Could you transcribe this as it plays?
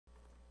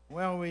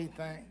Well, we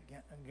thank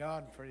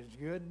God for His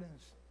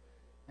goodness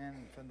and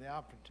for the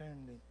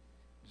opportunity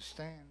to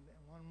stand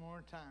one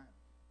more time.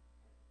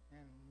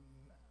 And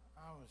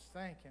I was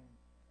thinking,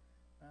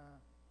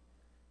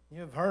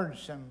 you've heard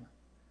some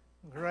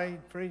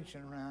great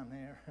preaching around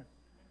here.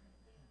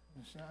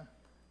 So,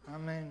 I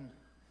mean,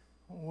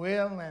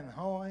 Will and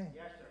Hoy,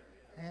 Yes,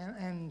 sir.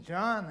 and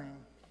Johnny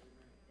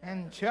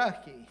and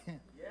Chucky.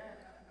 Yeah.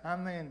 I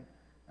mean,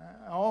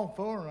 all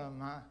four of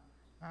them.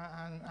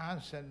 I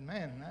said,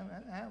 man,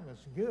 that was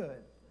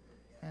good,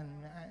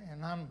 and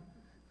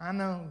I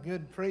know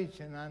good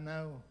preaching. I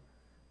know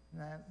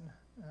that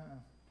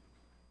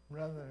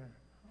Brother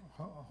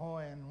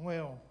Hoy and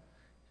Will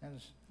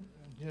has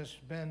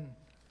just been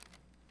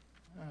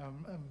a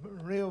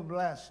real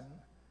blessing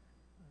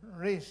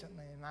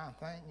recently, and I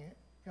thank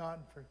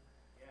God for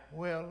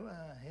Will,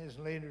 his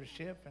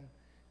leadership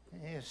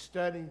and his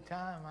study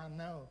time. I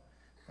know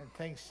it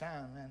takes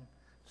time, and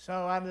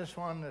so I just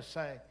wanted to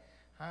say,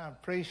 I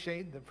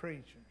appreciate the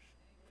preachers.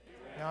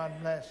 God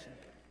bless them.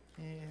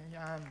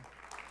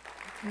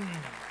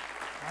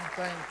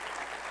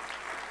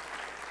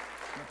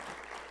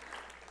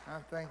 I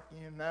think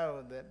you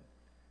know that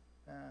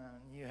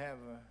you have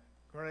a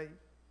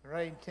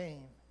great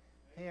team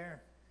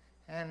here,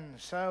 and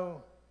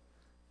so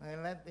they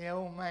let the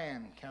old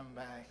man come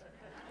back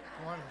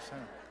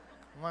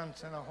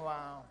once in a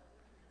while,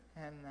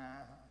 and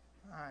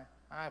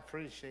I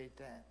appreciate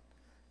that.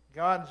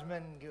 God's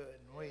been good.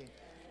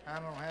 I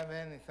don't have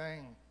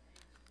anything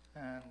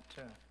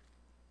to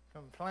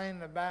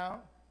complain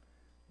about.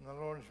 The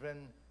Lord's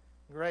been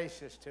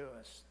gracious to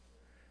us.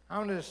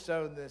 I'll just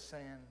throw this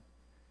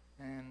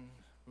in, and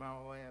by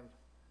way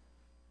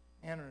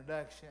of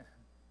introduction.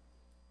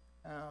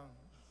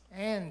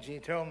 Angie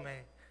told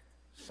me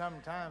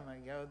some time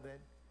ago that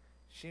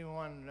she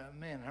wanted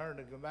me and her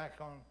to go back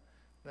on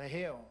the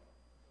hill.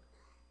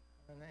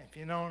 And if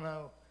you don't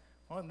know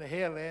what the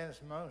hill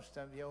is, most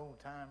of you old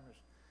timers,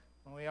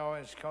 we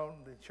always called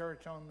it the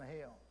church on the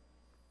hill.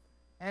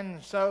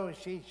 And so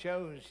she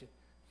chose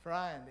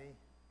Friday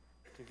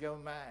to go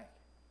back.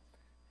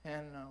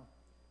 And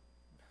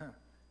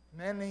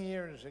many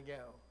years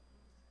ago,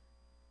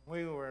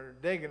 we were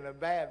digging a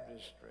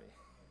baptistry.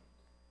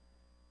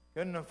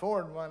 Couldn't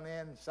afford one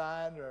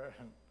inside, or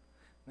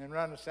then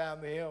run us out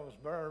of the hills,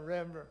 Burr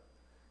River.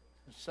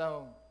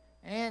 So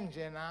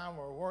Angie and I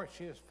were working.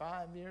 She was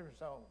 5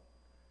 years old.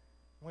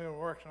 We were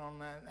working on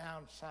that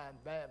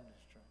outside baptistry.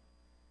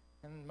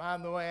 And by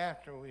the way,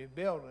 after we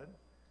built it,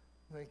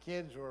 the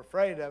kids were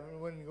afraid of it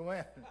and wouldn't go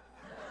in.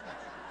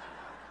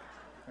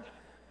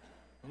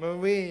 But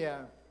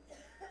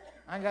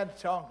I got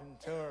talking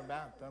to her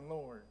about the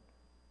Lord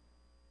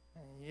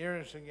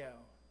years ago.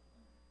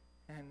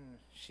 And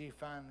she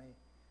finally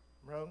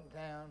broke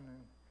down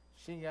and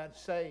she got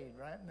saved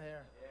right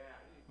there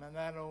by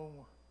that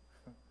old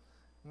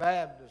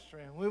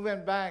baptistry. We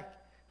went back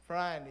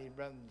Friday,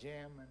 Brother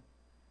Jim, and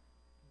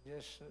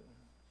just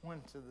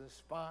went to the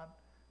spot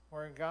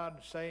where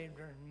God saved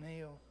her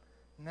and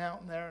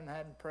knelt there and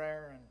had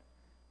prayer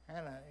and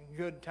had a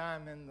good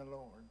time in the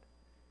Lord.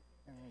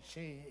 And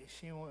she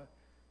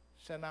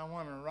said, I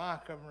want a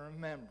rock of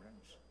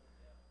remembrance.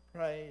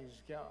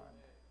 Praise God.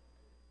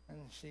 And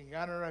she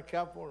got her a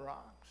couple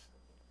rocks.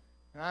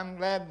 And I'm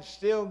glad it's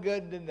still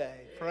good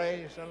today.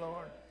 Praise the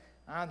Lord.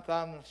 I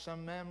thought of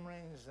some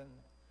memories, and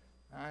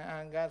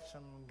I got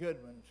some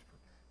good ones.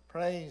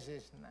 Praise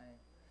His name.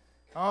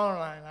 All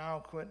right, I'll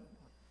quit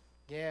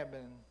gabbing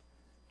and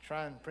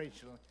try and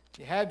preach a little. If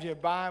you have your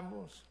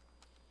Bibles,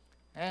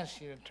 I ask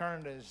you to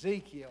turn to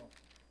Ezekiel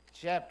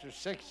chapter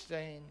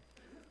 16.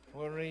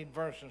 We'll read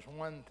verses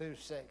 1 through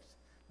 6.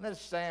 Let's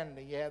stand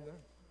together.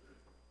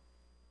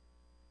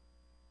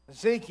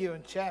 Ezekiel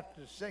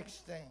chapter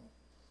 16,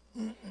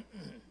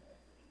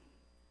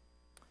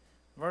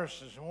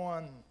 verses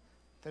 1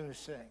 through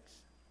 6.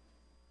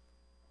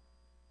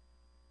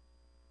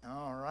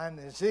 All right,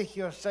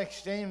 Ezekiel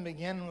 16,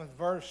 begin with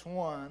verse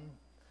 1.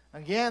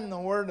 Again the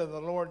word of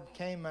the Lord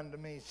came unto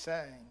me,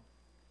 saying,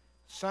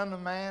 Son of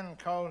man,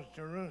 cause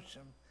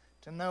Jerusalem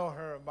to know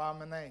her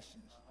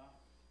abominations.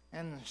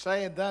 And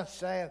say, Thus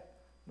saith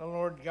the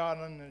Lord God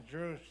unto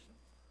Jerusalem,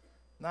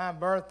 Thy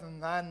birth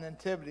and thy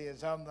nativity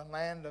is of the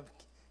land of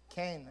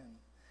Canaan.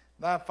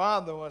 Thy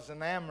father was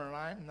an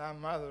Amorite, and thy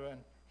mother an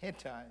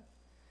Hittite.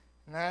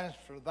 And as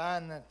for thy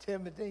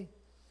nativity,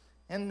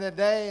 in the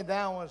day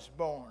thou wast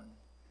born,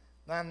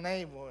 thy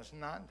navel was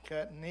not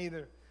cut,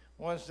 neither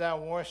was thou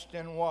washed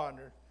in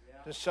water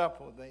to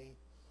supple thee.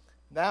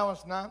 Thou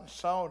wast not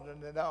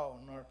salted at all,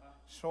 nor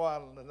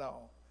swaddled at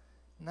all.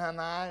 None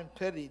I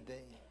pitied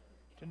thee,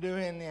 to do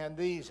any of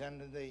these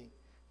unto thee,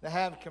 to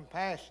have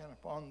compassion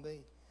upon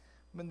thee.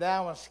 But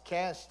thou wast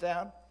cast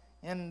out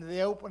into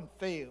the open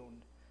field,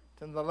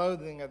 to the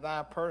loathing of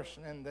thy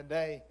person in the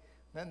day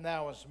that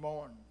thou wast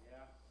born.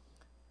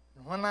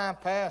 And when I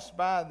passed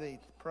by thee,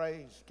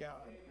 praise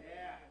God.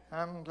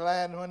 I'm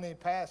glad when He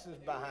passes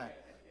by.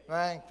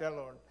 Thank the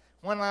Lord.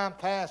 When I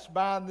passed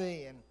by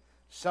thee and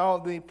saw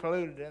thee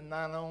polluted in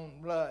thine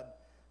own blood,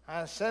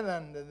 I said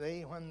unto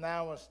thee, when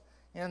thou wast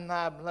in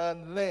thy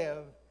blood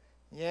live.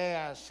 Yea,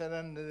 I said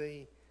unto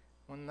thee,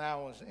 when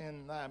thou was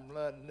in thy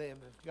blood live.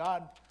 If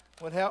God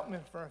would help me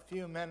for a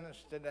few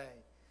minutes today,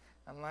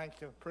 I'd like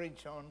to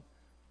preach on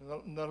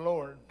the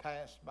Lord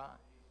passed by.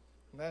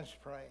 Let's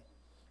pray.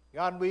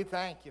 God, we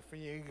thank you for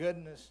your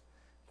goodness.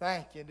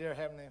 Thank you, dear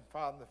Heavenly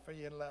Father, for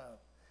your love.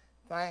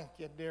 Thank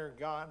you, dear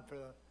God, for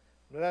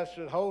the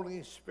blessed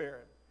Holy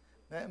Spirit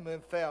that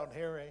we've felt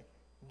here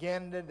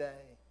again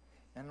today.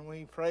 And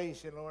we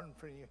praise you, Lord,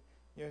 for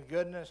your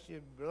goodness.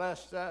 You've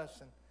blessed us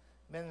and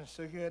been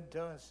so good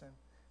to us. And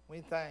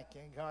we thank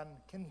you, God, and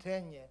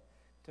continue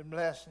to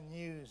bless and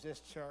use this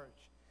church,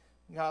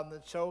 God,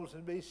 that souls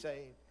will be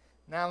saved.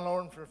 Now,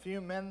 Lord, for a few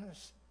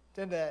minutes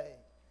today,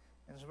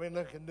 as we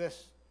look at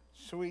this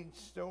sweet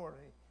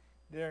story,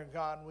 dear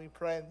God, we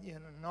pray that you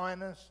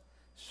anoint us,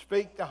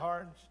 speak to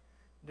hearts.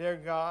 Dear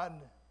God,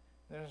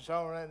 there's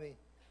already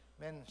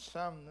been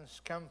some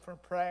that's come for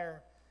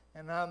prayer,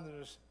 and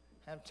others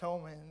have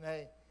told me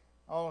they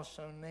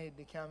also need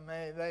to come.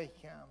 May they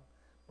come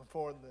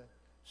before the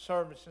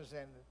service is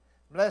ended.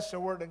 Bless the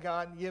word of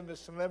God. Give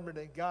us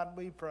liberty. God,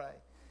 we pray.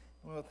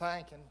 We'll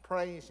thank and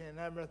praise you in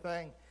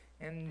everything.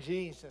 In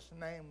Jesus'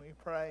 name we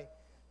pray.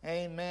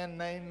 Amen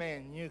and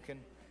amen. You can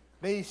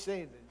be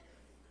seated.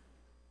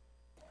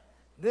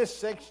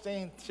 This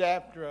 16th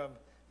chapter of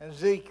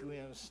Ezekiel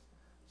is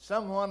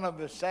somewhat of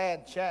a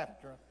sad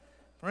chapter.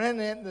 For in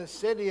it, the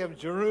city of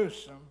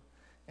Jerusalem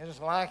is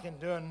likened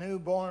to a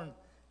newborn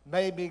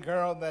baby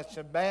girl that's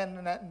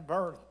abandoned at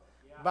birth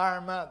by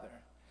her mother.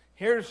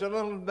 Here's a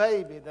little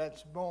baby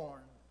that's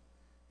born,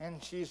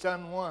 and she's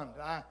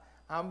unwanted.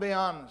 I'll be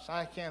honest,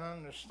 I can't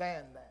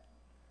understand that.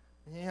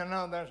 You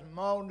know, there's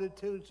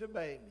multitudes of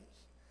babies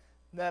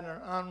that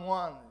are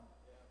unwanted,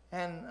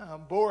 and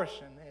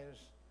abortion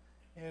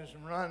is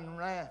running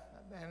rampant.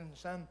 And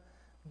son,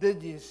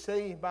 did you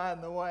see, by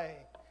the way,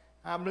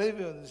 I believe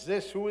it was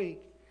this week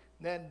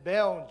that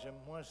Belgium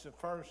was the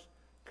first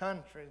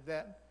country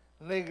that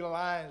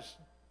legalized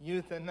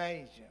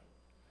euthanasia.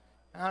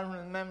 I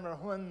remember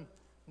when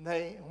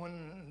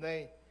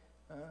they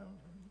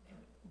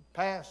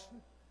passed,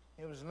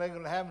 it was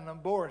legal to have an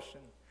abortion.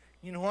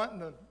 You know what?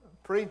 The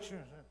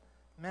preachers,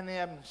 many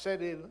of them said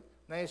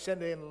they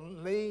said it'll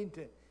lead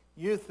to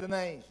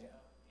euthanasia.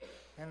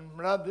 And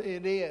brother,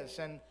 it is.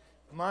 And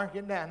mark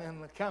it down, and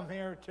it'll come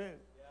here too.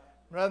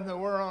 Brother,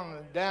 we're on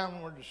a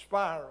downward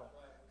spiral.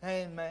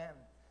 Amen.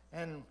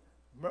 And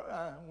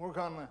we're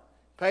going to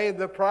pay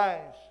the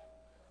price.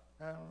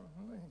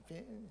 If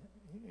you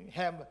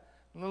have a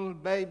little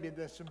baby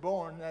that's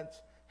born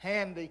that's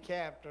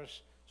handicapped or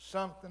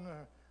something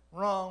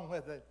wrong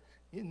with it,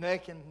 they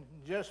can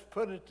just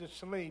put it to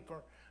sleep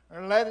or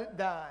let it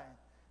die.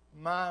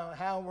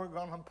 How we're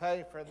going to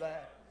pay for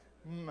that.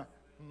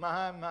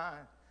 My.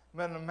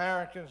 But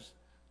Americans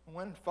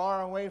went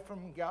far away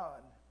from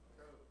God.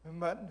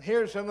 But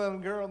here's a little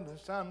girl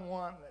that's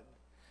unwanted.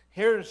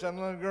 Here's a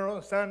little girl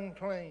that's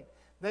unclean.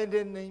 They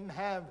didn't even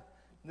have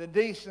the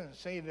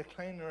decency to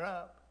clean her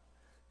up.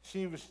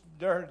 She was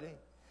dirty.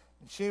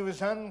 She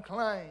was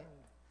unclaimed.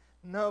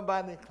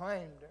 Nobody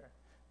claimed her.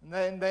 And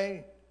then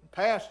they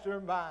passed her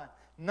by.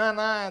 None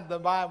eye, the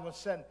Bible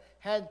said,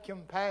 had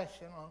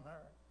compassion on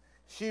her.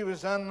 She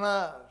was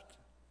unloved.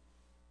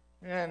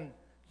 And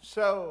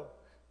so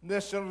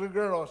this little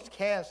girl was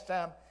cast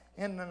out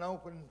in an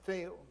open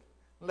field,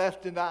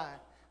 left to die.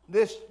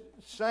 This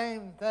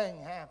same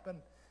thing happened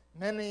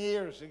many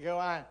years ago.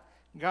 I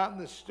got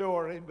the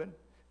story, but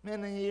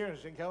many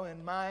years ago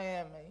in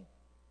Miami,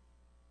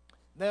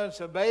 there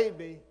was a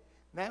baby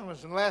that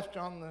was left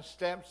on the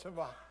steps of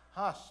a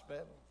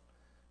hospital.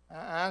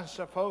 I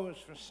suppose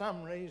for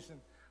some reason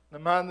the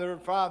mother or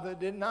father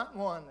did not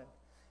want it.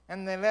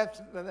 And they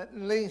left it at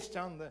least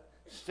on the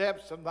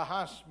steps of the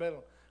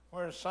hospital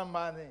where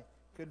somebody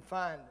could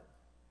find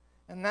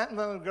it. And that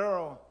little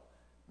girl,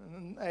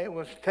 it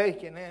was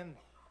taken in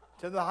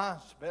to the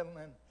hospital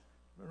and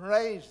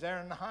raised there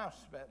in the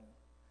hospital.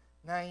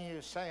 Now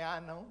you say, I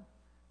don't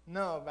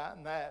know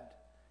about that.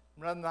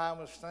 Brother, I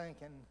was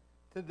thinking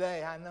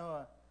today, I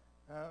know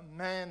a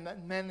man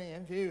that many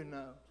of you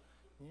know.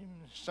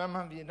 Some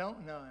of you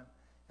don't know him,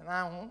 and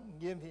I won't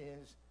give you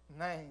his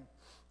name,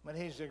 but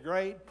he's a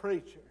great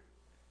preacher.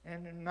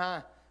 And in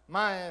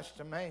my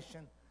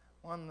estimation,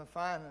 one of the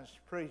finest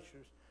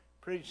preachers,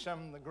 preached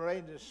some of the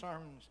greatest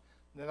sermons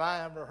that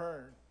I ever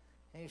heard.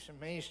 He's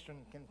from Eastern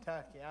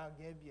Kentucky. I'll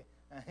give you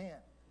a hint.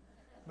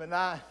 But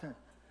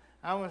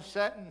I was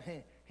sitting,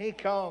 he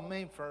called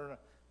me for a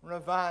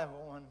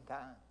revival one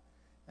time.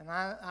 And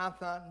I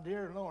thought,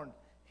 dear Lord,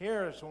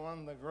 here's one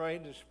of the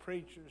greatest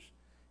preachers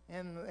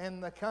in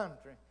the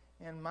country,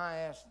 in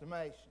my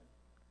estimation.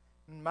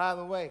 And by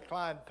the way,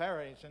 Clyde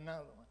Perry's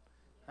another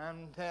one.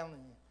 I'm telling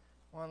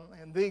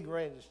you, the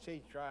greatest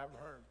teacher I've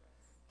heard.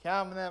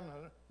 Calvin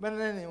Evans. But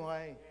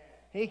anyway,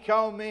 he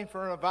called me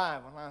for a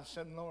revival. And I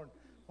said, Lord,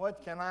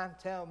 what can I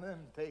tell them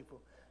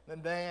people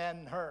that they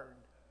hadn't heard?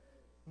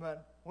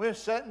 But we're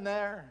sitting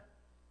there,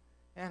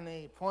 and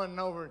he pointed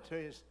over to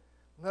his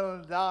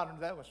little daughter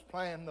that was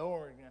playing the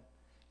organ,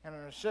 and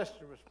her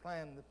sister was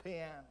playing the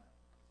piano.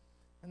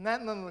 And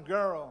that little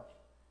girl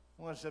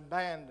was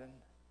abandoned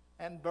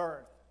at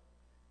birth.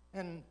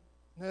 And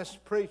this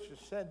preacher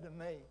said to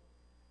me,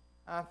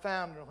 I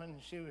found her when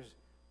she was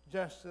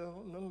just a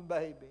little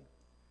baby.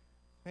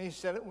 He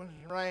said it was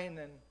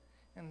raining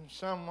and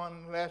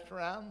someone left her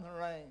out in the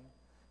rain.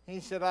 He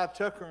said, I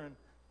took her and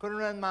put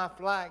her in my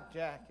flak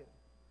jacket.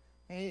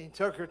 He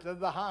took her to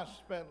the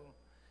hospital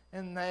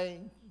and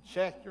they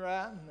checked her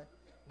out and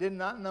did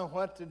not know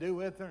what to do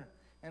with her.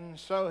 And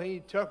so he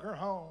took her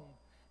home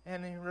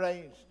and he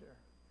raised her,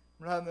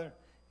 brother.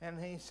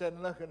 And he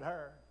said, look at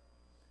her.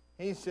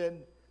 He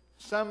said,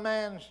 some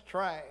man's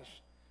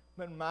trash,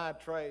 but my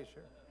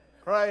treasure.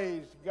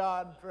 Praise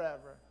God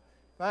forever.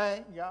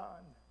 Thank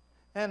God.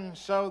 And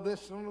so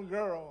this little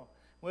girl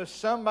was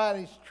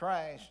somebody's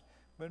trash,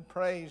 but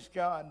praise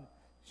God,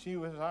 she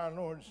was our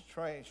Lord's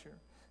treasure.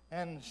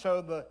 And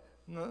so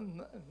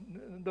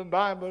the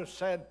Bible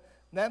said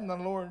that the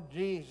Lord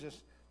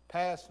Jesus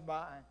passed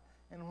by.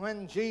 And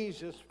when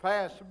Jesus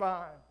passed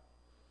by,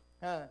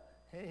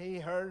 he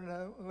heard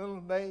a little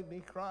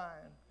baby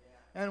crying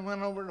and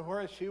went over to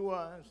where she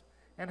was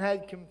and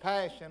had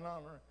compassion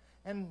on her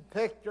and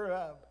picked her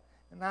up.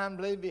 And I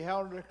believe he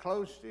held her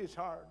close to his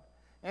heart.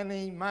 And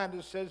he might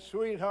have said,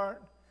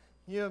 sweetheart,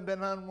 you have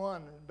been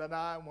unwanted, but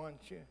I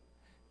want you.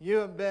 You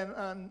have been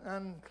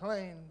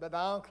unclean, but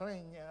I'll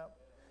clean you up.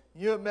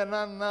 You have been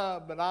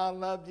unloved, but I'll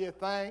love you,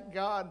 thank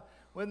God,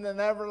 with an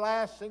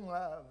everlasting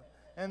love.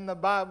 And the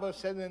Bible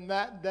said in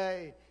that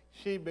day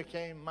she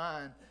became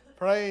mine.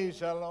 Praise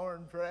the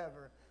Lord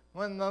forever.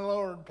 When the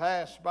Lord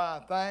passed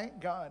by,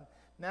 thank God.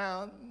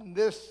 Now,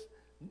 this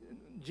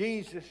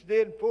Jesus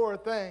did 4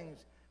 things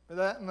for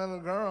that little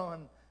girl,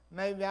 and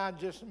maybe I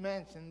just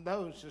mentioned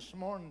those this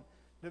morning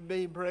to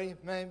be brief.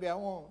 Maybe I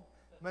won't.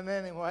 But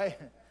anyway,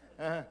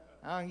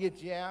 I'll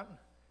get you out.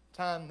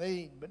 Time to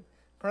eat. But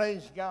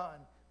praise God.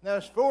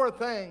 There's 4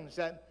 things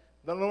that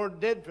the Lord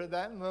did for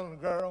that little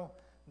girl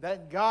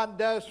that God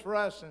does for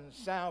us in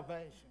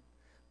salvation.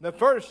 The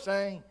first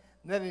thing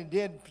that he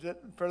did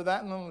for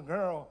that little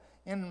girl,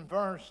 in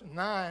verse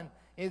 9,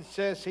 it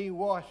says he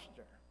washed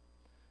her.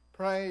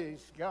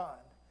 Praise God.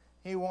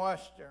 He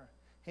washed her.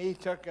 He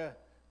took a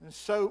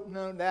soap,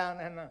 no doubt,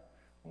 and a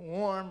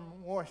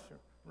warm washer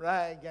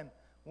rag and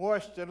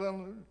washed a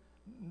little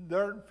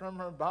dirt from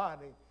her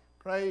body.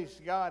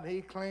 Praise God.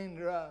 He cleaned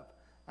her up.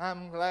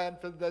 I'm glad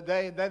for the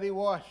day that he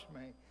washed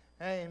me.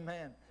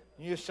 Amen.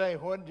 You say,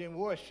 what did you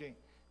wash him?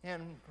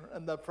 In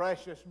the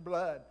precious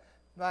blood.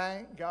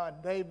 Thank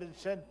God. David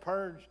said,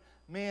 purge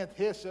me with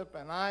hyssop,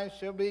 and I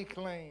shall be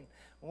clean.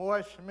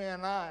 Wash me,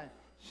 and I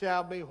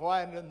shall be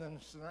whiter than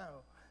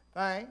snow.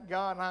 Thank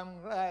God.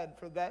 I'm glad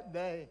for that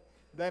day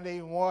that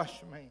he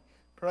washed me.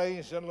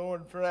 Praise the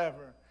Lord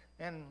forever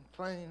and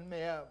cleaned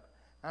me up.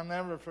 I'll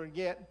never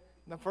forget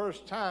the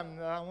first time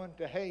that I went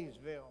to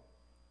Hayesville.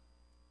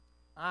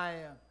 I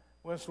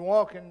was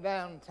walking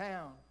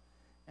downtown,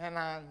 and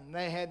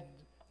they had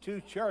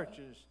 2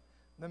 churches,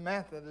 the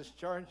Methodist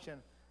church,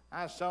 and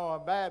I saw a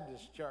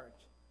Baptist church.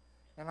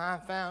 And I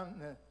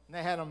found that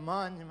they had a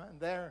monument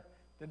there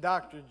to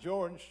Dr.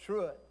 George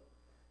Truett.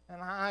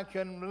 And I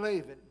couldn't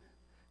believe it,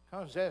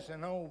 because that's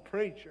an old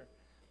preacher.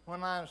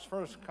 When I was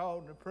first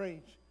called to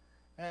preach,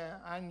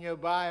 I can go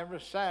by every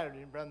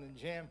Saturday, Brother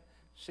Jim,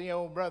 see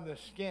old Brother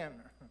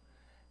Skinner,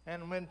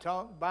 and we'd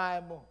talk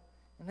Bible.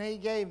 And he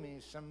gave me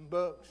some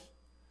books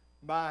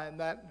by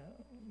that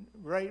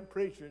great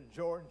preacher,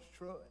 George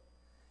Truett.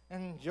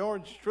 And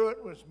George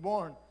Truett was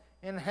born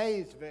in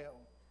Hayesville.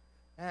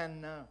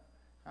 And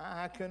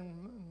I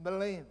couldn't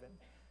believe it.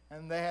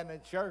 And they had a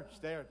church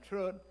there,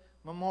 Truett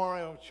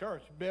Memorial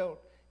Church, built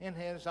in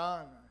his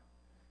honor.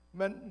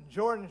 But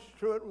George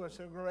Truett was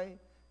a great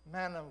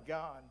man of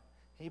God.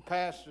 He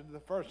pastored the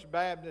First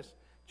Baptist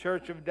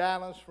Church of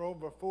Dallas for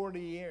over 40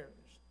 years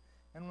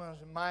and was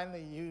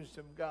mightily used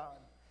of God.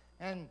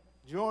 And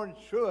George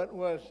Truett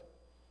was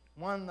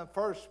one of the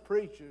first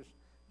preachers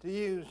to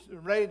use the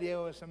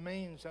radio as a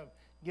means of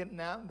getting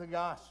out the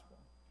gospel.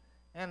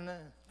 And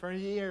for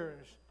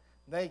years,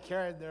 they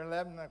carried their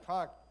 11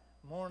 o'clock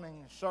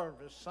morning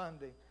service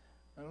Sunday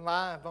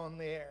live on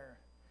the air.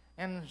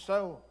 And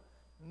so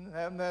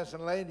there's a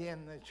lady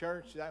in the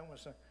church that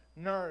was a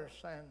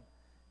nurse,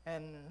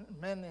 and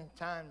many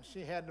times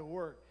she had to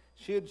work.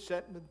 She'd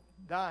sit with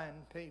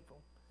dying people.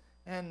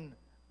 And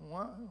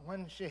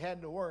when she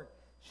had to work,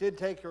 she'd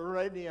take her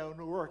radio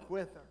to work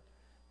with her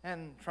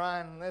and try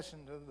and listen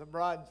to the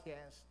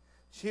broadcast.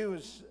 She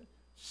was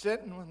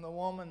sitting with a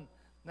woman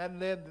that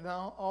lived an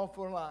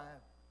awful life.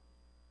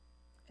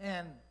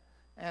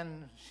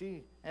 And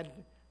she, at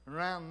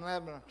around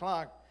 11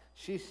 o'clock,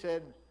 she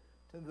said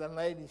to the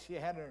lady, she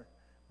had her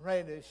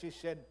radio, she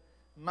said,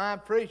 my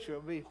preacher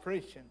will be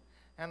preaching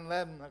at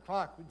 11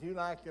 o'clock. Would you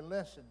like to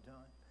listen to him?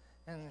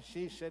 And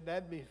she said,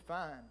 that'd be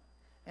fine.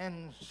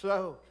 And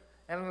so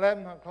at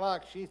 11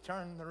 o'clock, she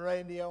turned the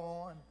radio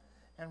on,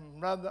 and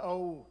Brother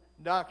old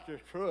Dr.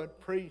 Truett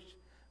preached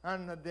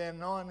under the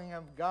anointing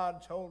of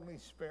God's Holy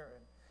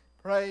Spirit.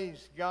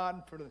 Praise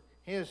God for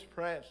his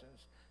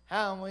presence.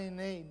 How we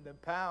need the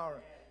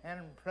power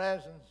and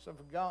presence of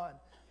God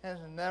as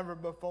never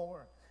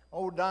before.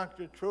 Old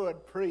Dr.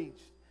 Truett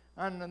preached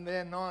under the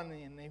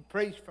anointing, and he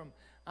preached from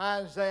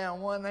Isaiah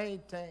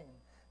 1:18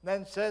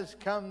 that says,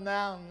 "Come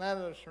now and let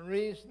us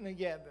reason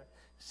together,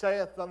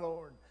 saith the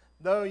Lord.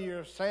 Though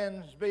your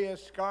sins be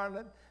as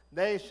scarlet,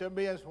 they shall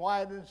be as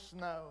white as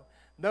snow.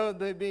 Though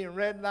they be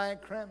red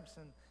like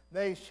crimson,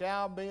 they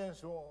shall be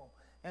as wool."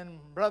 And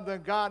Brother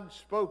God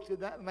spoke to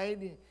that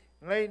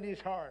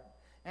lady's heart.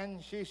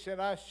 And she said,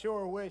 "I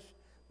sure wish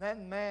that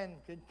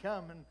man could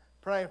come and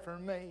pray for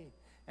me."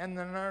 And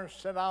the nurse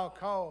said, "I'll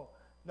call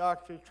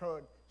Dr.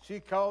 Truett." She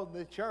called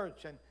the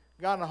church and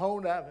got a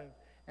hold of him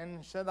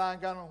and said, "I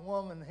got a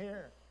woman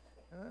here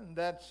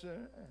that's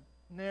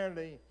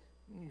nearly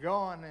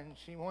gone, and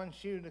she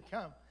wants you to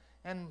come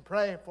and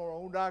pray for her."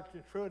 Old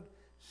Dr. Truett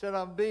said,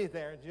 "I'll be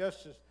there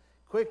just as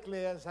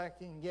quickly as I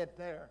can get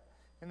there."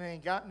 And then he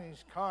got in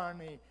his car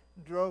and he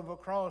drove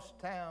across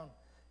town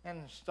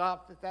and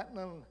stopped at that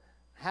little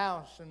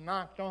house and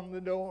knocked on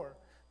the door.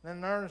 The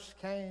nurse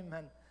came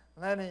and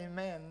let him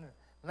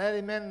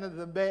into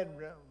the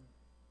bedroom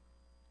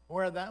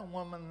where that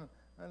woman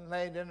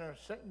laid in her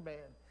sick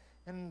bed.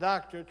 And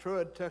Dr.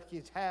 Truett took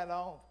his hat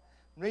off,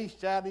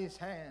 reached out his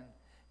hand,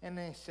 and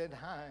he said,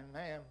 "Hi,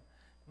 ma'am,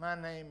 my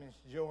name is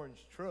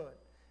George Truett,"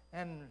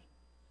 and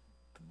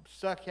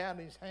stuck out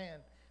his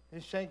hand to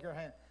shake her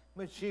hand.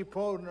 But she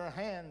pulled her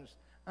hands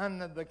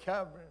under the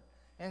cover,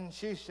 and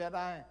she said,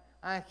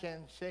 I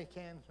can't shake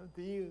hands with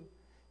you.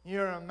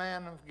 You're a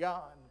man of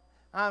God.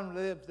 I've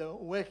lived a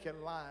wicked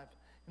life,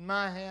 and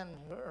my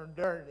hands are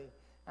dirty.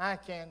 I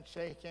can't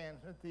shake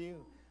hands with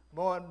you."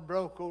 Boy, it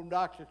broke old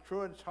Dr.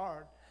 Truett's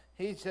heart.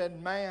 He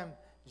said, "Ma'am,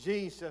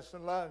 Jesus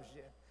loves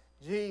you.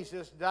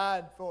 Jesus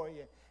died for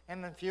you.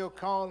 And if you'll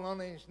call on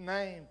his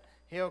name,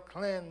 he'll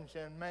cleanse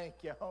you and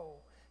make you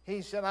whole."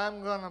 He said,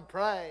 "I'm going to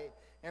pray.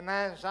 And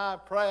as I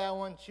pray, I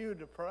want you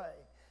to pray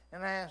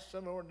and ask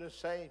the Lord to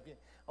save you."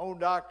 Old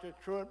Dr.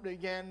 Truett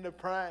began to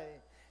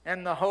pray.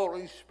 And the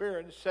Holy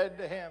Spirit said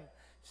to him,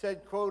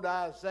 quote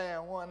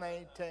Isaiah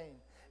 1:18.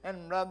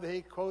 And brother,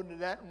 he quoted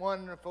that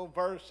wonderful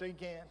verse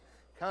again.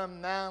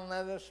 "Come now and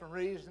let us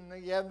reason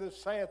together,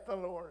 saith the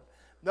Lord.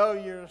 Though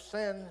your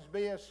sins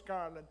be as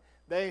scarlet,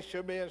 they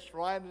shall be as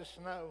white as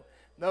snow.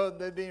 Though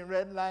they be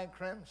red like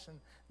crimson,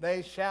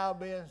 they shall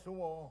be as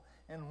wool."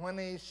 And when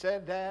he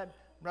said that,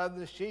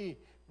 brother, she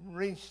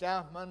reached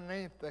out from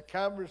underneath the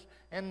covers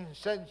and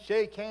said,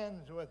 "Shake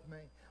hands with me."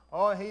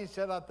 Oh, he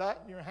said, "I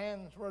thought your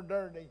hands were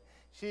dirty."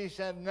 She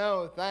said,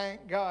 "No,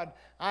 thank God,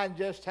 I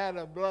just had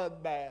a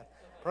blood bath."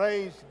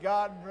 Praise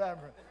God,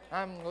 Reverend.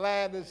 I'm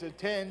glad as a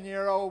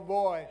 10-year-old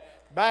boy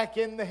back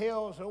in the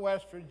hills of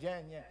West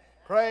Virginia.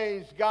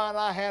 Praise God,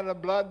 I had a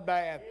blood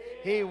bath.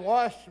 He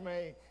washed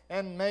me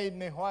and made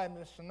me white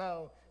as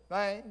snow.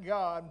 Thank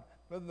God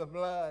for the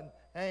blood.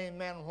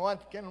 Amen.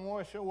 What can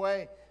wash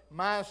away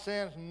my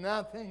sins?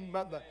 Nothing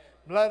but the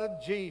blood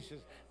of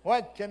Jesus.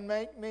 What can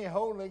make me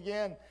whole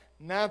again?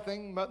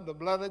 Nothing but the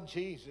blood of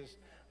Jesus.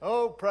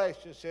 Oh,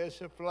 precious is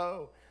the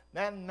flow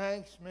that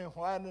makes me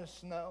white as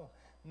snow.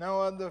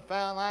 No other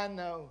fountain I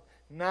know,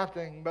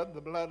 nothing but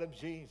the blood of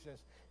Jesus.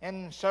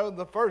 And so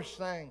the first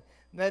thing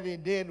that he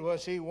did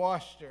was he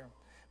washed her.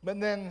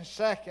 But then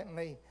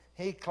secondly,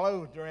 he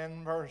clothed her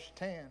in verse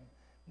 10.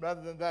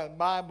 Brother, the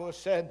Bible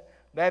said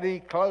that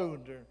he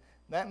clothed her.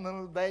 That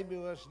little baby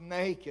was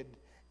naked,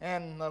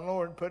 and the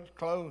Lord put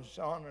clothes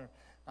on her.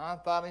 I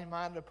thought he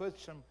might have put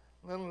some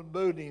little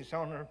booties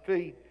on her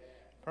feet.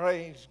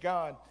 Praise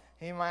God.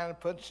 He might have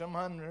put some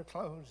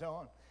underclothes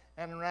on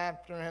and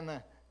wrapped her in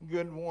a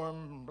good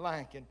warm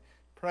blanket.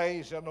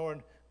 Praise the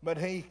Lord. But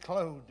he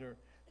clothed her.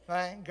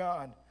 Thank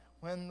God.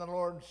 When the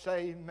Lord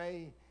saved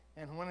me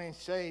and when he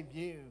saved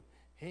you,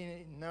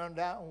 he no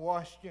doubt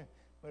washed you.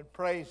 But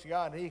praise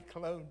God, he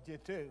clothed you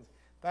too.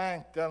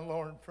 Thank the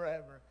Lord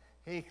forever.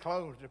 He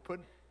clothed her, put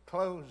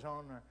clothes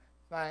on her.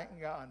 Thank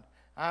God.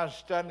 I was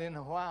studying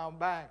a while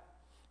back,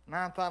 and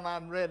I thought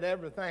I'd read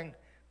everything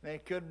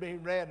that could be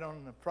read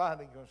on the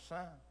prodigal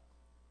son.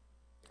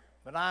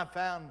 But I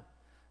found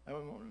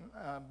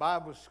a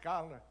Bible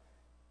scholar,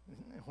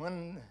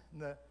 when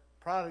the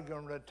prodigal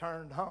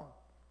returned home,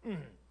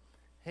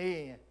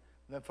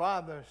 the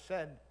father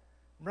said,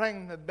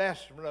 "Bring the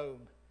best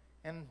robe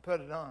and put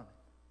it on him."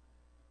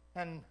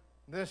 And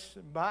this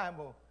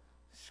Bible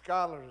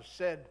scholar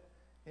said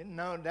it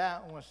no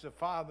doubt was the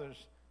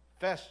father's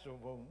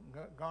festival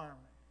garment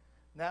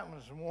that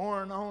was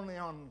worn only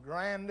on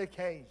grand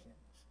occasions.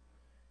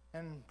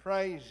 And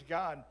praise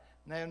God,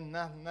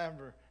 nothing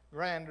ever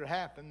grander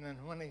happened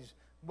than when his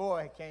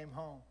boy came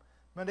home.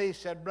 But he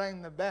said,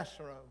 "Bring the best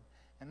robe."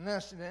 And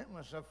this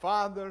was the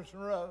father's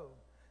robe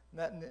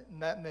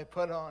that they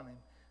put on him.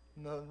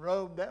 The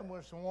robe that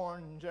was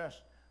worn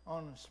just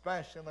on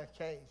special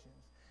occasions.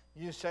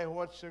 You say,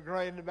 "What's so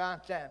great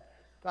about that?"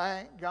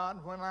 Thank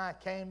God, when I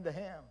came to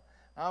him,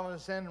 I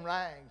was in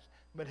rags,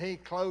 but he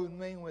clothed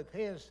me with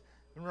his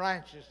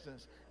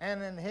righteousness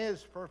and in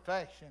his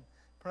perfection.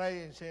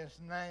 Praise his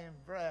name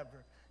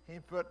forever. He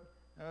put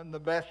the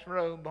best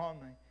robe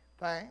on me.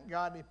 Thank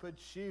God, he put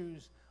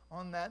shoes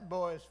on that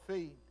boy's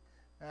feet.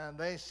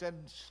 They said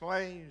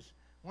slaves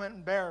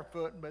went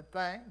barefoot, but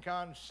thank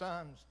God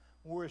sons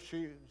wore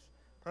shoes.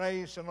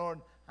 Praise the Lord.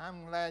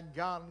 I'm glad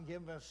God will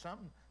give us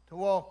something to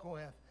walk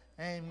with.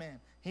 Amen.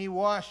 He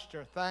washed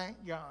her,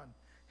 thank God.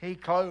 He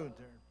clothed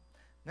her.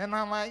 Then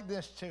I like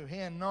this too. He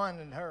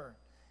anointed her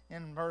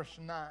in verse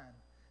 9.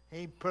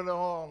 He put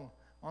oil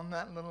on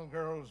that little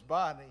girl's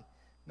body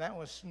that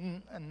was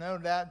no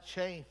doubt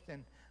chafed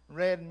and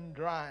red and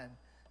dried.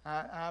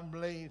 I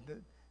believe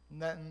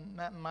that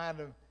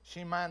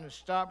she might have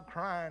stopped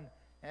crying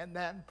at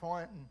that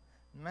point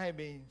and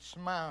maybe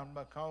smiled,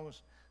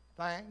 because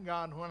thank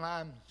God when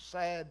I'm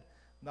sad,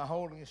 the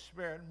Holy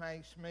Spirit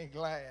makes me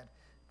glad.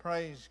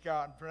 Praise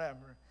God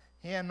forever.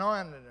 He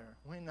anointed her.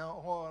 We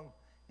know oil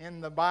in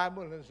the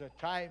Bible is a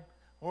type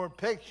or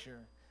picture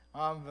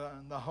of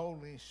the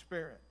Holy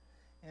Spirit.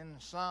 In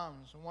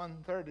Psalms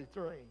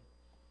 133,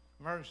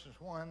 verses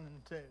 1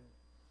 and 2,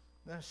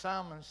 the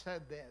psalmist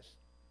said this: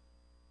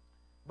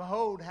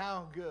 "Behold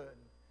how good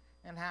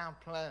and how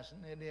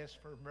pleasant it is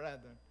for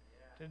brethren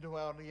to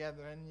dwell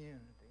together in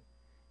unity."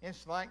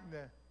 It's like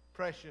the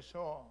precious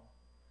oil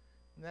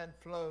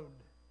that flowed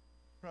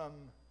from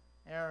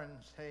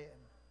Aaron's head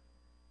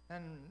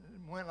and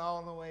went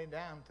all the way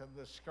down to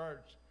the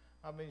skirts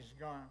of his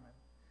garment.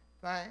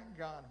 Thank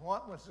God.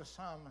 What was the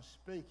psalmist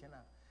speaking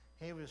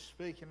of? He was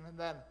speaking of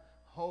that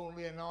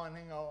holy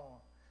anointing oil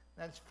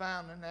that's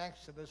found in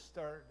Exodus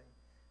 30.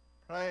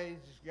 Praise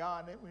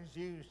God. It was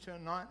used to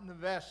anoint the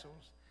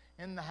vessels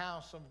in the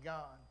house of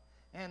God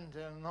and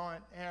to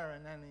anoint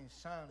Aaron and his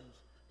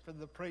sons for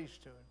the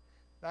priesthood.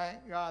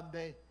 Thank God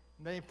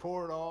they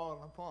poured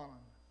oil upon them,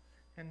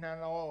 and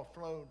that oil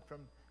flowed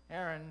from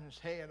Aaron's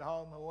head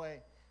all the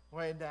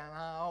way down.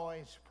 I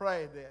always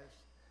pray this,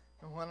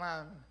 and when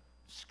I'm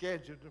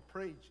scheduled to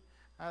preach,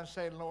 I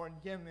say, Lord,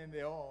 give me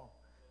the oil.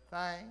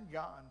 Thank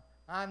God.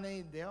 I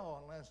need the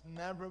oil as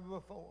never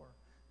before.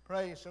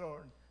 Praise the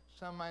Lord.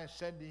 Somebody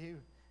said to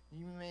you,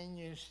 "You mean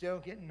you still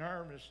get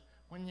nervous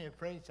when you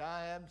preach?"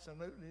 I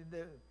absolutely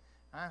do.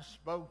 I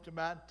spoke to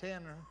about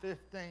 10 or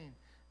 15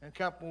 a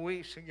couple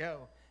weeks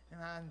ago,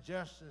 and I'm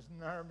just as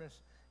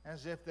nervous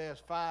as if there's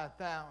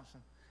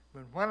 5,000.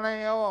 But when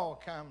the oil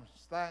comes,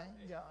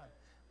 thank God.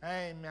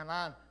 Amen.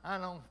 I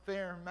don't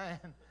fear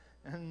man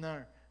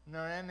nor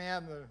any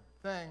other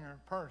thing or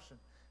person.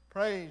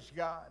 Praise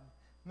God.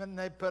 Then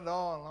they put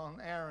oil on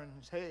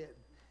Aaron's head.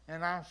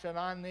 And I said,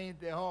 I need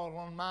the oil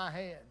on my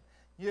head.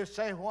 You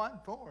say,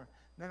 what for?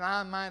 That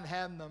I might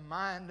have the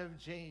mind of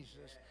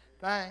Jesus.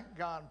 Thank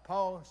God.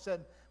 Paul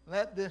said,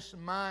 let this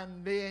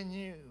mind be in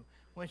you,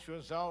 which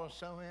was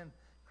also in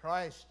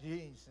Christ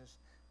Jesus.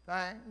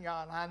 Thank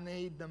God. I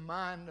need the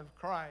mind of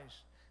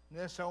Christ.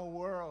 This old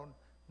world,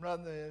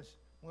 brother,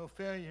 will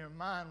fill your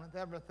mind with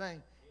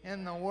everything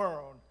in the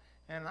world.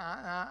 And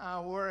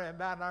I worry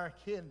about our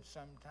kids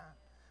sometimes,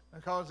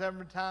 because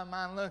every time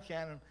I look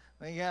at them,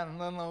 they got a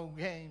little old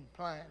game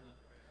playing.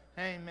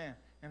 Amen.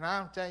 And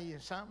I'll tell you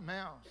something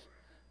else.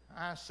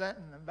 I sat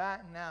in the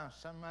back now.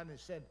 Somebody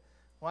said,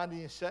 why do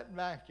you sit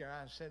back here?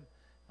 I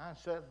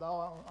said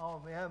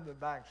all the other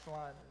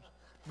backsliders.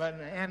 But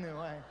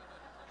anyway,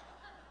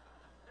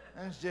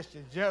 that's just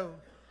a joke.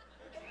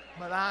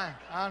 But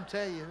I'll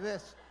tell you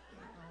this.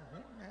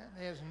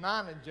 It is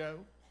not a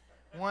joke.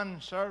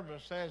 One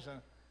service, there's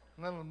a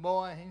little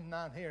boy. He's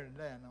not here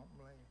today, I don't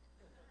believe.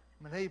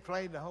 But he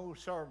played the whole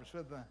service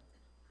with a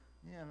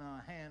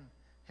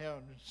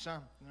handheld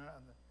something or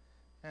other.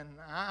 And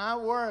I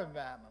worry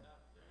about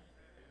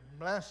him.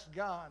 Bless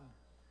God.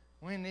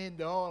 We need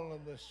the oil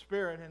of the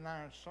Spirit in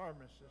our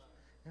services.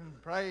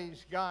 And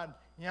praise God,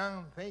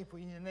 young people,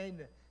 you need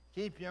to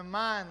keep your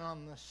mind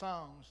on the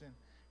songs and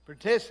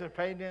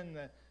participate in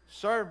the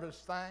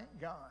service, thank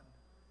God.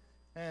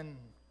 And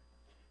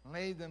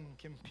leave them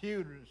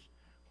computers,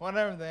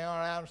 whatever they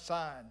are,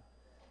 outside.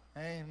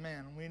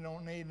 Amen. We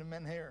don't need them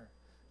in here.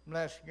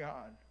 Bless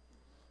God.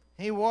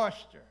 He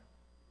washed her.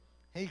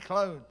 He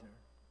clothed her.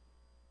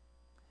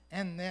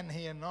 And then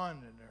he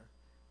anointed her.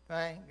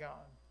 Thank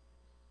God.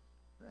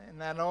 And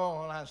that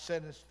oil, I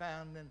said, is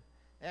found in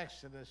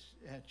Exodus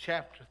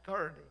chapter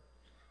 30.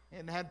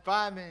 It had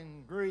 5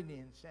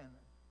 ingredients in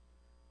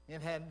it.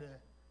 It had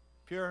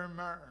pure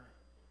myrrh,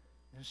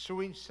 and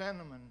sweet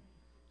cinnamon,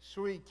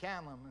 sweet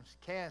calamus,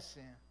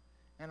 cassia,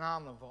 and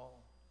olive oil.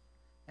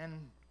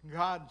 And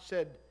God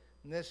said,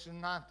 this is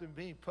not to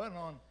be put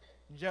on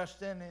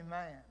just any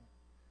man,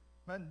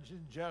 but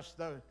just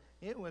those.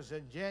 It was a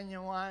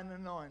genuine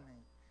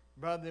anointing.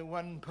 Brother, it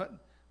wasn't put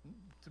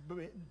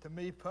to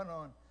be put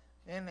on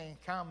any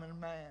common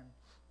man.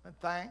 But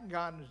thank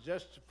God it's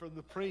just for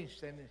the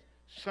priest and his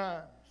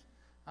sons.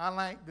 I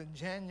like the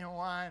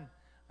genuine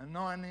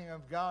anointing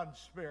of God's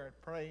Spirit.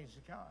 Praise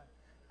God.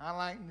 I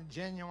like the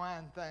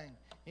genuine thing.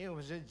 It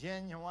was a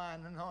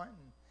genuine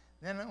anointing.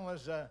 Then it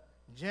was a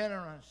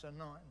generous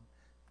anointing.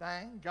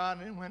 Thank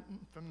God it went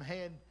from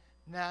head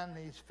down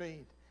to his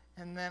feet.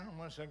 And then it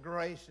was a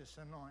gracious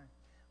anointing.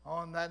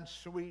 Oh, that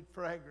sweet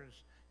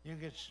fragrance. You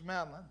could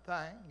smell it.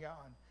 Thank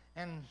God.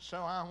 And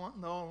so I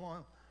want the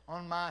oil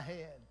on my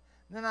head.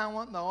 Then I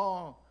want the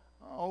oil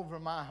over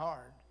my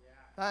heart.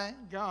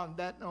 Thank God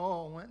that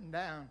oil went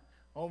down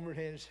over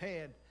his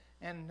head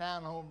and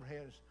down over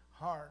his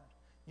heart.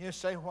 You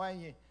say, why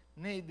you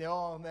need the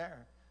oil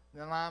there?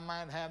 That I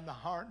might have the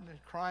heart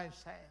that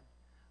Christ had.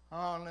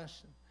 Oh,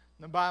 listen.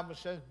 The Bible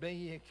says, be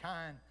ye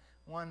kind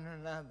one to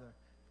another,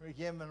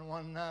 forgiving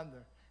one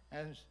another,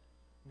 as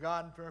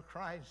God for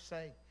Christ's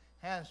sake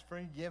has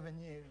forgiven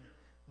you.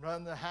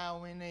 Brother, how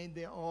we need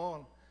the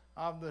oil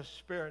of the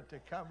Spirit to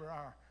cover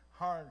our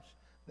hearts,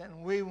 that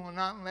we will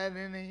not let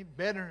any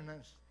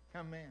bitterness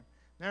come in.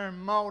 There are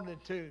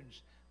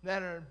multitudes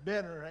that are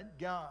bitter at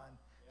God.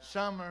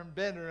 Some are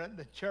bitter at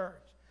the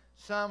church.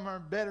 Some are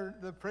bitter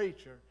at the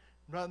preacher.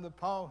 Brother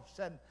Paul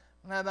said,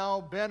 let all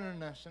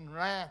bitterness and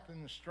wrath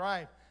and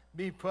strife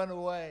be put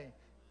away.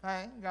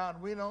 Thank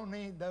God we don't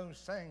need those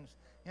things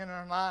in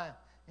our life.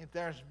 If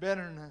there's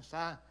bitterness,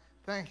 I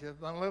think of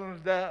the little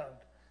dove.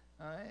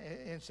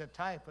 It's a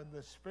type of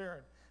the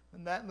Spirit.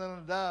 And that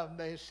little dove,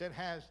 they said,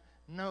 has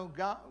no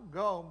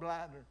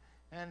gallbladder.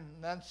 And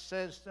that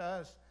says to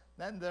us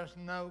that there's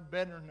no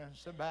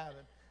bitterness about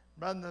it.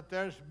 Brother, if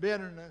there's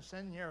bitterness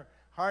in your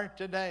heart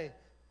today,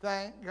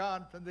 thank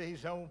God for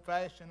these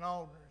old-fashioned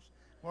altars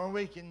where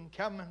we can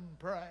come and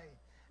pray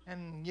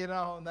and get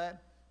all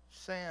that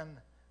sin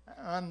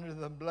under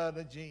the blood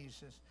of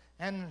Jesus.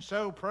 And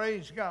so,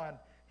 praise God,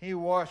 he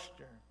washed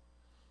her.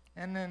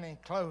 And then he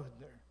clothed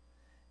her.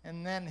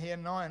 And then he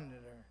anointed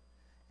her.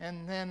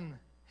 And then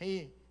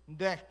he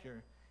decked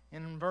her.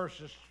 In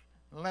verses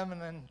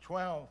 11 and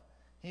 12,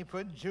 he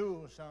put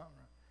jewels on her.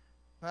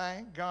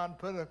 Thank God,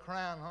 put a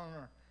crown on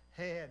her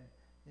head.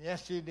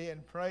 Yes, he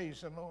did.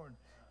 Praise the Lord.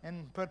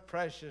 And put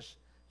precious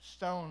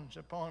stones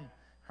upon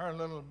her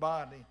little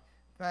body.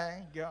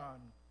 Thank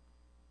God.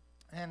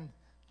 And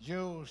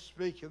jewels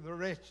speak of the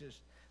riches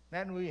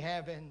that we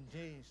have in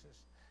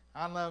Jesus.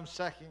 I love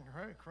 2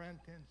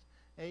 Corinthians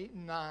 8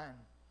 and 9.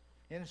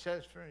 It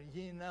says, for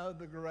ye know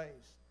the grace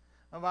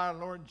of our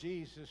Lord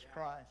Jesus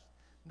Christ,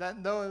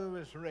 that though he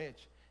was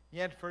rich,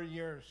 yet for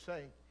your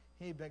sake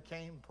he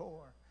became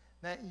poor,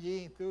 that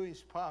ye through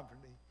his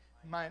poverty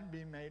might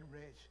be made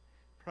rich.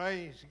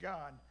 Praise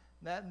God.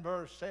 That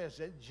verse says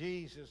that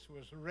Jesus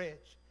was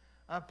rich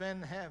up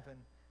in heaven.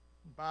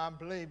 I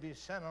believe he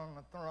sat on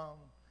the throne.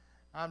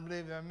 I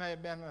believe there may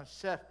have been a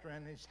scepter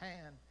in his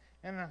hand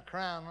and a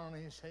crown on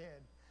his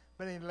head.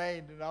 But he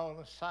laid it all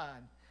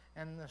aside.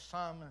 And the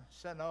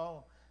psalmist said,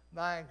 oh,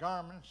 thy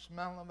garments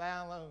smell of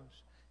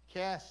aloes,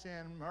 cast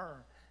in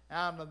myrrh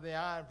out of the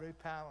ivory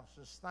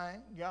palaces.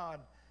 Thank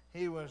God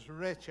he was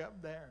rich up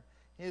there.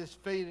 His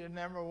feet had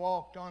never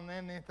walked on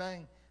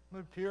anything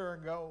but pure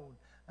gold.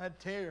 A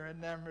tear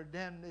had never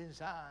dimmed his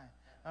eye.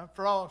 A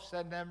frost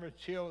had never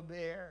chilled the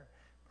air.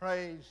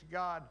 Praise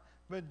God.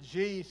 But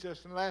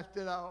Jesus left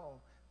it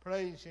all.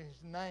 Praise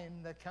his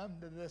name, to come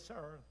to this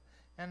earth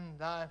and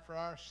die for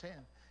our sin.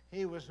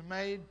 He was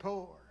made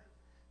poor.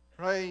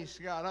 Praise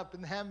God. Up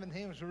in heaven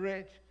he was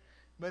rich,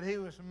 but he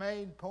was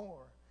made poor.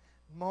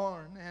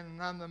 Born in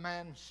another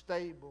man's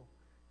stable.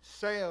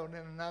 Sailed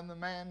in another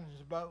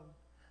man's boat.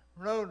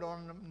 Rode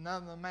on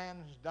another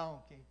man's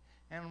donkey.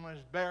 And was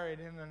buried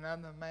in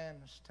another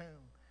man's tomb.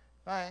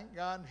 Thank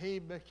God he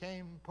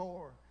became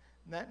poor,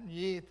 that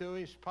ye through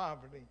his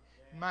poverty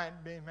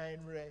might be made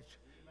rich.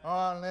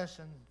 Oh,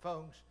 listen,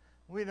 folks,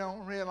 we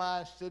don't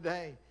realize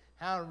today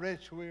how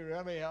rich we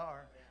really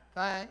are.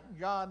 Thank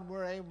God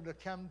we're able to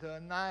come to a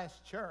nice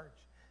church,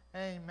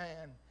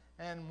 amen,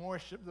 and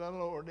worship the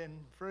Lord in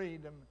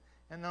freedom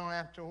and don't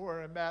have to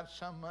worry about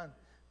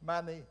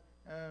somebody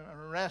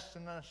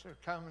arresting us or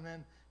coming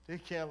in to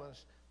kill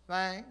us.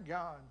 Thank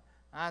God.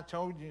 I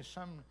told you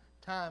some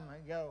time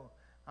ago,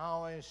 I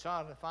always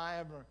thought if I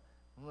ever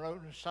wrote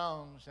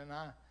songs, and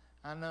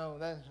I know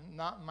that's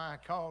not my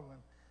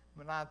calling,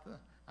 but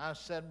I've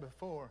said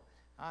before,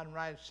 I'd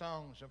write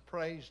songs of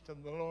praise to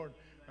the Lord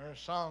or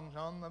songs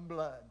on the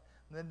blood.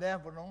 The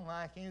devil don't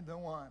like either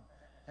one.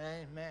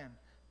 Amen.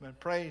 But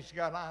praise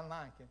God, I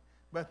like it.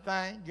 But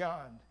thank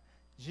God,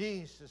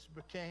 Jesus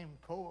became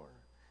poor,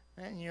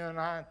 and you and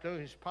I, through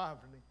his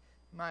poverty,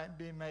 might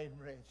be made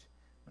rich.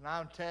 But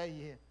I'll tell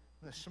you,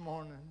 this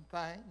morning,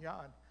 thank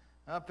God.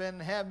 Up in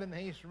heaven,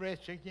 he's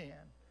rich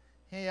again.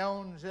 He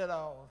owns it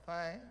all,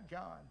 thank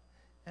God.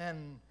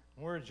 And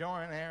we're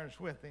joint heirs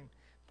with him.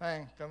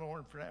 Thank the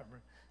Lord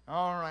forever.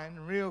 All right,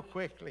 real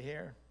quickly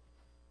here.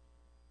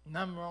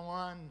 Number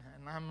one,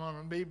 and I'm going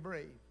to be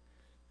brief.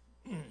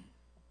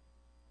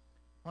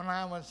 When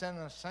I was in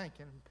a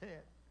sinking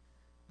pit,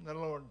 the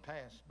Lord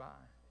passed by.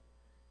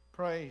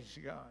 Praise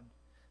God.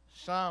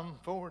 Psalm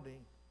 40,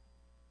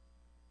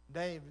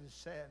 David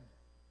said,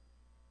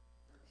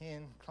 he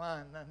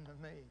inclined unto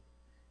me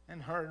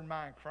and heard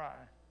my cry.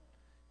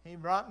 He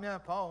brought me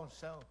up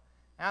also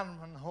out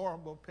of an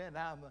horrible pit,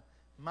 out of the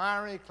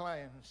miry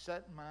clay, and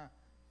set my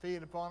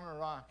feet upon a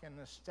rock and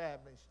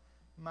established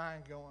my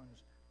goings.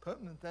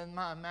 Put within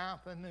my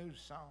mouth a new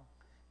song,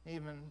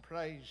 even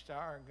praise to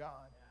our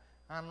God.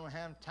 I don't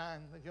have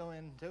time to go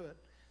into it.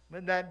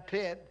 But that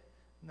pit,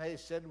 they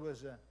said,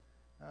 was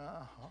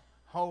a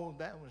hole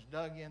that was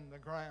dug in the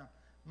ground.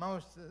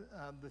 Most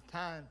of the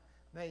time,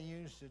 they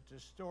used it to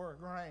store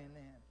grain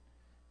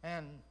in.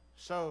 And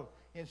so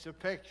it's a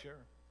picture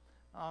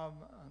of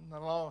the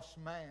lost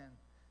man.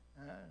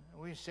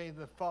 We see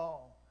the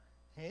fall.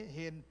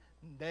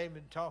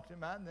 David talked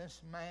about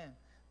this man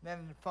that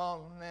had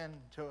fallen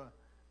into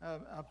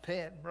a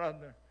pit,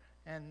 brother,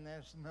 and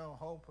there's no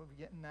hope of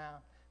getting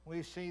out.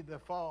 We see the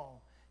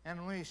fall,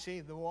 and we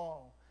see the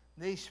wall.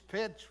 These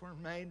pits were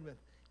made with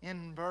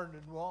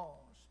inverted walls,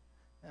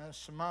 a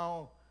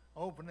small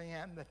opening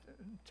at the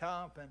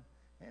top, and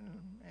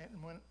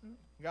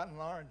got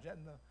large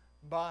at the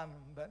bottom.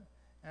 But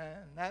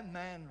that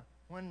man,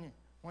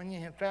 when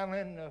you fell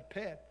into a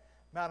pit,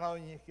 about all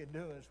you could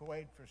do is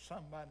wait for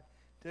somebody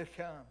to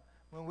come.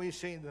 When we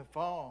see the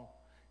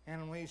fall,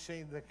 and we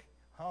see the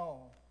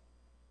call,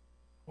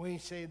 we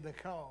see the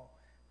call.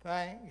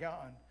 Thank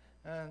God.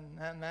 And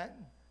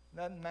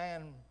that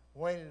man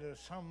waited till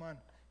someone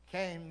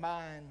came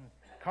by and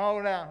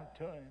called out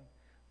to him,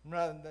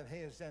 brother, that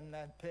he was in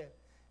that pit.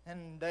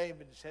 And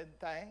David said,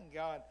 thank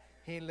God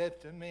he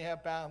lifted me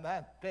up out of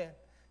that pit,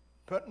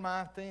 put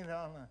my feet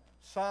on a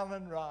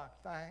solid rock,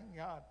 thank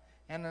God,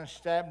 and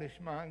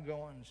established my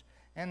goings.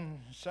 And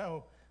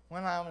so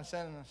when I was in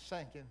a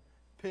sinking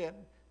pit,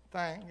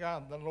 thank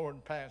God the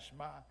Lord passed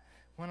by.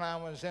 When I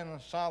was in a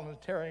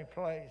solitary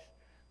place,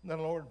 the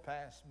Lord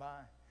passed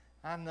by.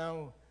 I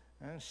know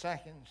 2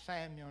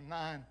 Samuel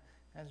 9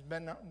 has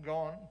been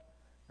gone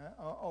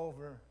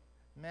over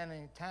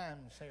many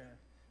times here.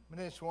 But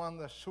it's one of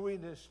the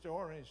sweetest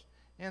stories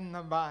in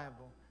the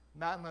Bible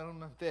about little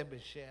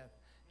Mephibosheth.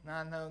 And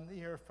I know that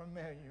you're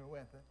familiar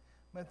with it.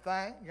 But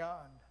thank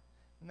God,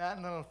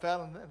 that little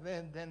fellow that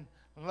lived in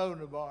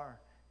Lodabar,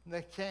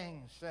 the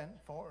king sent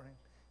for him.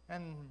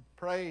 And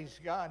praise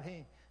God,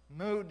 he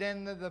moved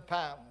into the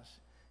palace.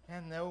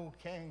 And the old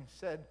king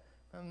said,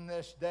 from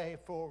this day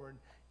forward,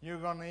 you're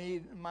going to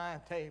eat at my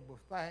table.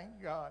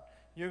 Thank God.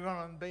 You're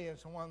going to be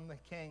as one of the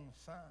king's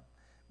sons.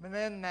 But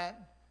in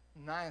that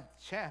 9th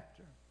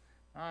chapter,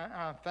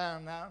 I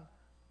found out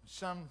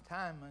some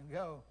time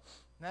ago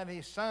that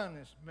his son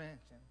is mentioned,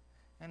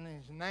 and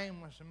his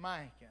name was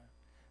Micah.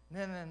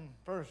 Then in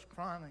 1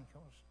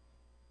 Chronicles,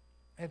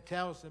 it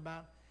tells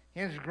about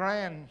his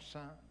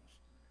grandsons.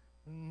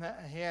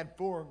 He had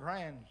 4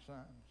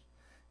 grandsons.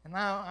 And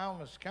I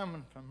was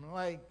coming from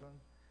Lakeland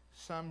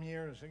some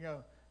years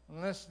ago,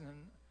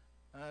 listening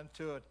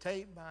to a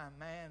tape by a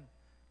man,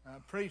 a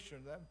preacher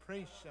that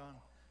preached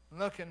on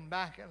looking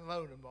back at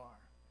Lodabar.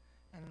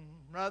 And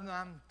brother,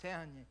 I'm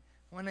telling you,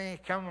 when he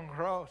come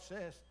across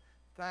this,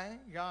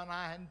 thank God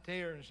I had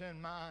tears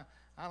in my eye.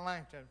 I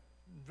like to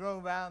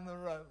drove out of the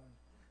road.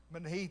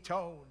 But he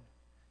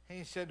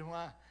said,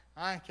 well,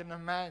 I can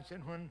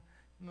imagine when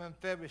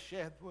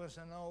Mephibosheth was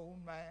an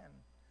old man,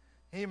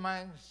 he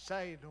might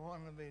say to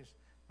one of his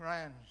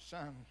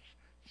grandsons,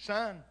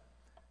 son,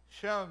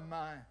 shove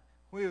my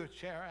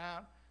wheelchair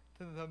out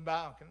to the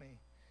balcony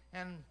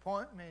and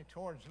point me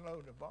towards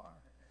Lodabar.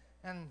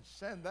 And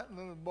said that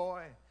little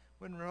boy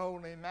would roll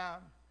him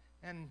out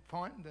and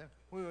point the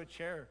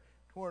wheelchair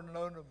toward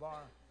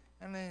Lodabar.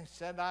 And he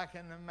said, I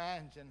can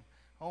imagine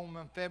old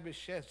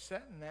Mephibosheth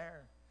sitting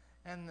there,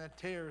 and the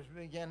tears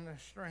began to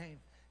stream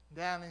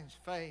down his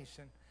face.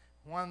 And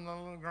one of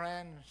the little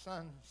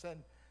grandsons said,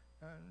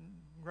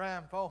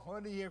 Grandpa,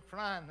 what are you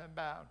crying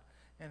about?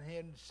 And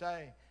he'd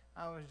say,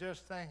 I was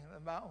just thinking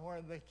about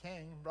where the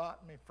king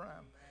brought me from.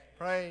 Amen.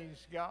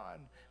 Praise God.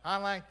 I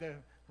like to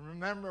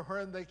remember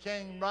where the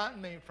king brought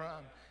me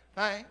from.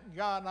 Thank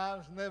God I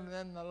was living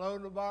in the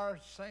Lodabar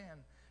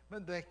sin,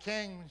 but the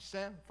king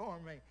sent for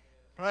me.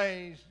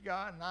 Praise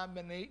God. And I've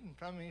been eating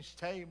from his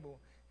table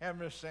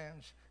ever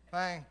since.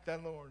 Thank the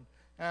Lord.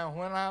 Now,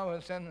 when I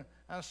was in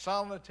a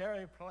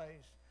solitary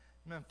place,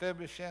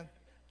 Mephibosheth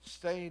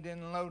stayed in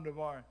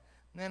Lodabar.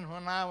 Then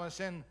when I was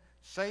in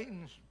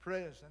Satan's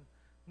prison,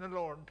 the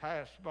Lord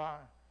passed by.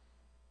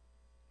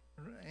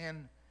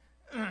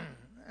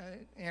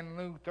 In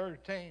Luke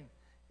 13,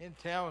 it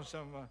tells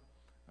of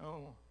a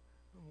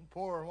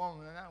poor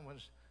woman that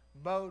was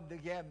bowed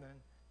together and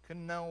could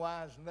no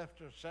wise lift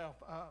herself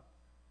up.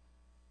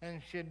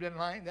 And she'd been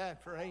like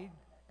that for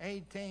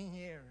 18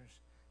 years.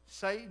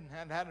 Satan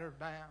had her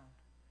bound.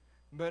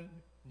 But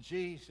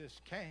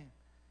Jesus came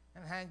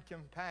and had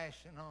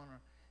compassion on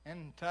her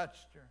and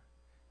touched her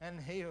and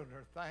healed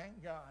her,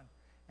 thank God.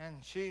 And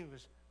she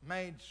was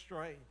made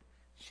straight.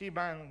 She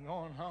might have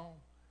gone home.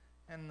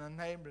 And the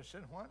neighbor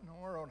said, what in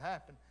the world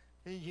happened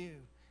to you?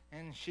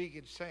 And she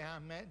could say, I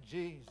met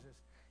Jesus.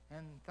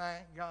 And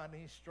thank God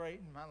he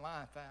straightened my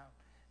life out.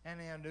 And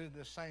he'll do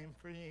the same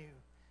for you.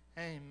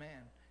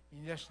 Amen.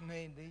 You just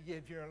need to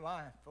give your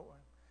life for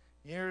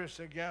him. Years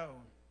ago,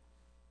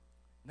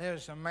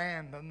 there's a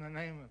man by the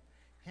name of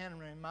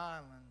Henry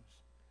Milans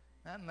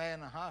that lay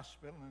in a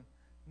hospital in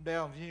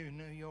Bellevue,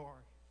 New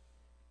York,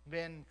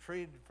 been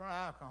treated for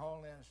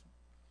alcoholism.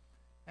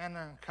 And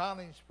a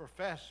college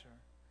professor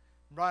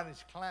brought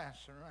his class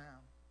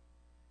around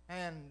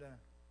and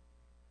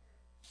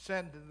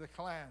said to the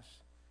class,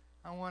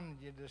 I wanted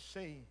you to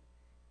see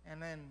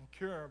an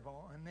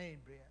incurable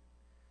inebriate.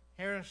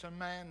 Here's a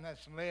man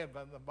that's lived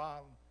by the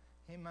bottle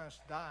he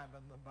must die by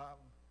the bottle.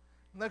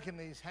 Look at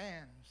his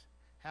hands,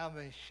 how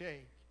they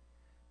shake.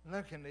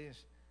 Look at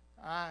his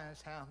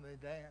eyes, how they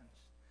dance.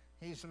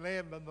 He's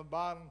led by the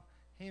bottle,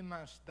 he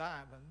must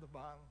die by the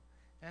bottle.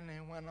 And he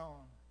went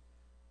on.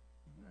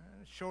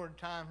 A short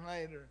time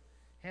later,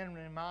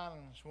 Henry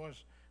Mullins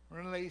was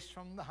released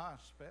from the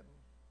hospital.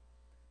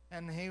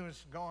 And he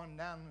was going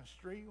down the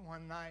street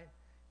one night,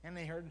 and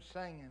he heard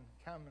singing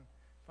coming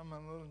from a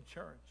little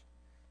church.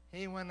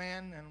 He went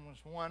in and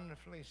was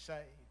wonderfully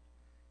saved.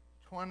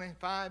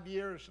 25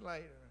 years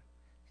later,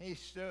 he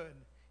stood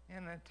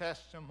in a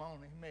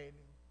testimony meeting.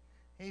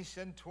 He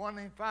said,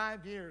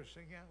 25 years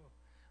ago,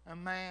 a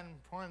man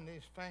pointed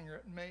his finger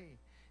at me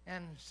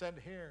and said,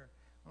 here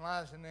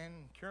lies an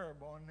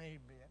incurable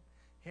inebriate.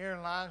 Here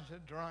lies a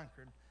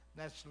drunkard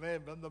that's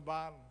lived by the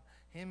bottle.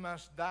 He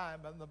must die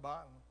by the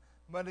bottle.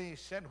 But he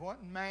said,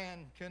 what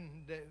man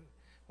couldn't do,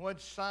 what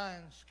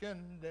science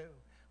couldn't do,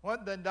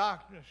 what the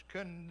doctors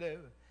couldn't do,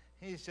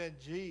 he said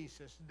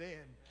Jesus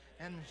did.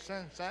 And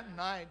since that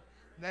night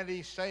that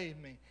he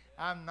saved me,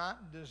 I'm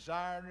not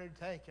desired or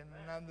taken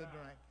another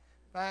drink.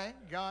 Thank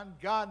God.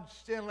 God's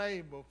still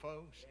able,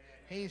 folks.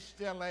 He's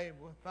still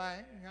able,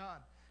 thank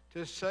God,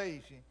 to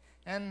save you.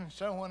 And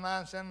so when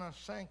I was in a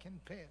sinking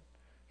pit,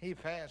 he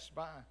passed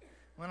by.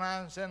 When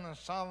I was in a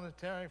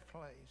solitary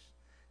place,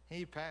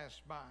 he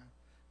passed by.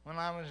 When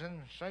I was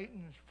in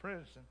Satan's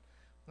prison,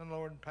 the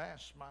Lord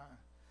passed by.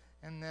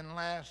 And then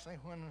lastly,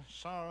 when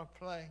sorrow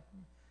plagued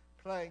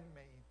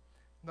me,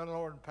 the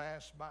Lord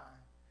passed by.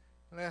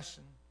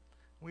 Listen,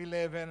 we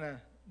live in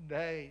a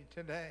day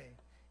today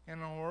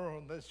in a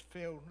world that's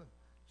filled with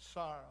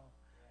sorrow.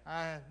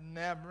 I have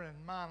never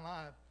in my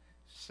life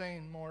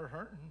seen more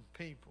hurting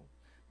people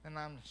than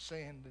I'm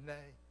seeing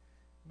today.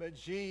 But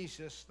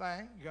Jesus,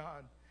 thank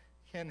God,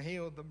 can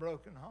heal the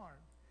broken heart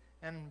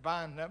and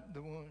bind up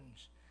the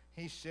wounds.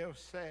 He still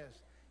says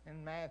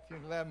in Matthew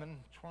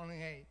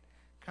 11:28,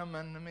 come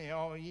unto me,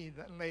 all ye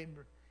that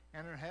labor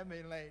and are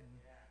heavy laden,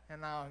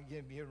 and I'll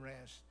give you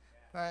rest.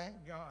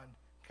 Thank God.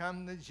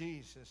 Come to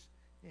Jesus.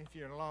 If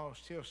you're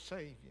lost, he'll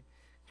save you.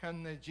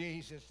 Come to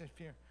Jesus if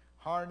your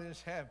heart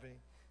is heavy,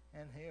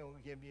 and he'll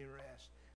give you rest.